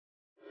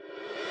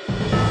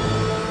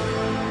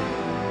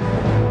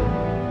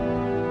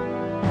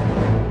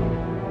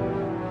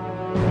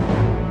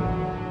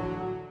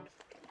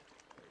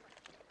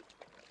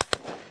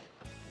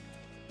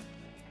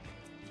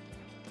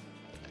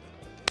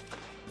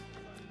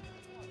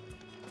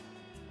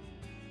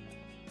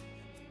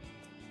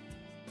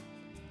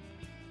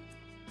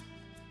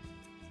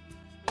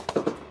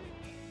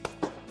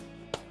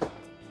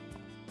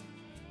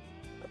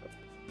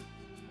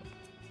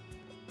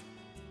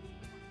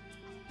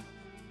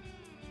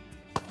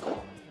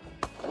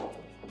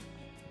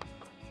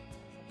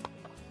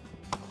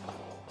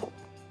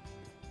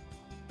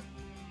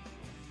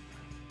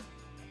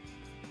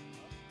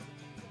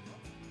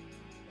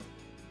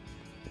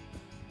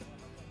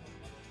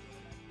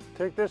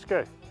Take this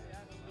guy.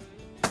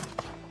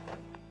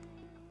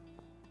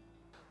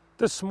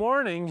 This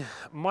morning,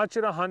 much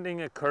of the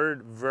hunting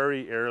occurred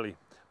very early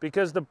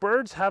because the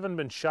birds haven't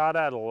been shot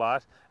at a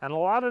lot, and a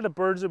lot of the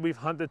birds that we've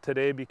hunted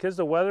today, because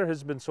the weather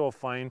has been so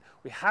fine,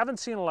 we haven't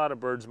seen a lot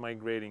of birds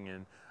migrating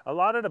in. A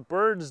lot of the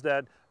birds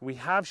that we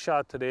have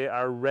shot today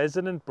are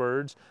resident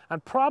birds,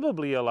 and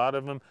probably a lot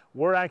of them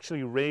were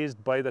actually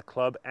raised by the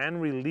club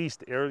and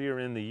released earlier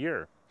in the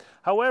year.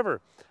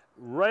 However,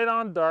 right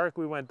on dark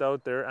we went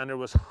out there and there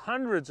was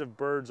hundreds of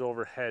birds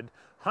overhead,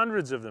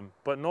 hundreds of them,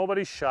 but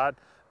nobody shot.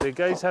 The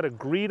guys had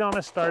agreed on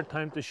a start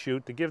time to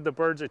shoot to give the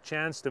birds a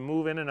chance to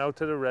move in and out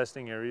to the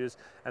resting areas,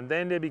 and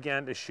then they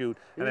began to shoot,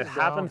 and it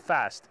happened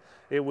fast.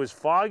 It was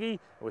foggy,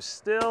 it was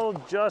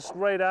still just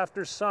right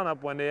after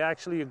sunup when they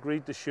actually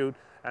agreed to shoot,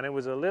 and it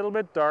was a little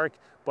bit dark,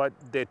 but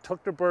they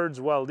took the birds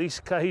well.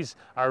 These guys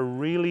are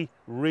really,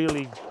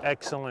 really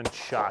excellent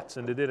shots,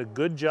 and they did a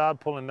good job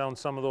pulling down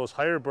some of those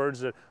higher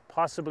birds that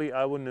possibly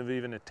I wouldn't have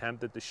even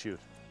attempted to shoot.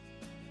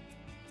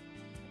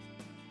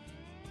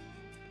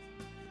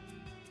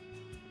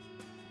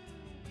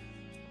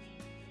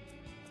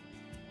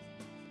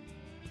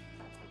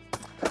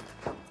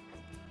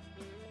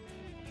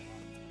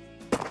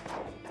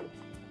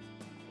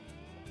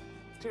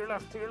 To your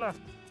left, to your left.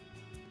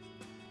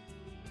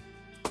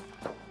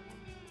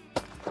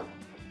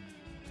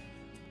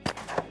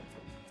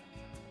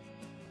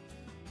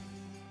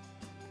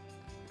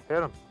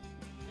 Hit him.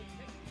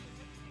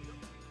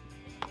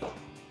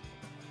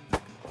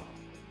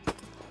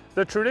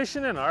 The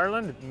tradition in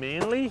Ireland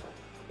mainly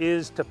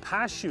is to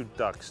pass shoot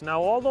ducks.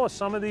 Now, although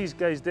some of these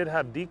guys did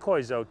have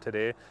decoys out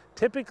today,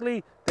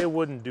 typically they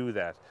wouldn't do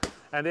that.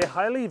 And they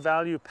highly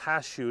value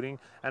pass shooting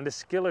and the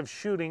skill of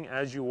shooting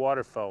as you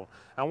waterfowl.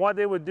 And what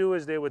they would do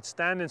is they would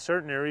stand in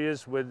certain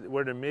areas where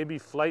there may be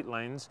flight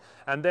lines,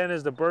 and then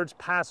as the birds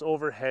pass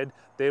overhead,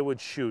 they would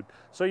shoot.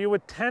 So you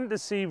would tend to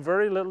see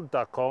very little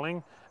duck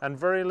calling and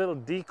very little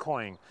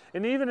decoying.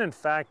 And even in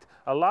fact,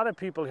 a lot of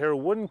people here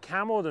wouldn't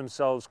camo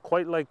themselves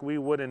quite like we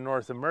would in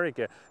North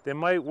America. They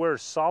might wear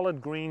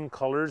solid green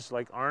colors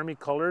like army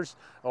colors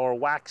or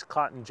wax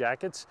cotton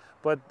jackets,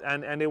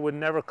 and they would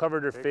never cover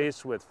their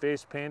face with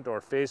face paint or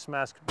face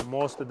mask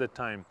most of the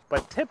time.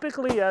 But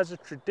typically, as a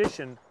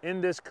tradition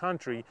in this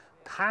country,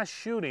 pass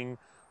shooting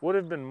would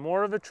have been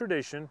more of a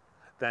tradition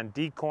than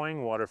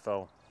decoying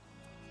waterfowl.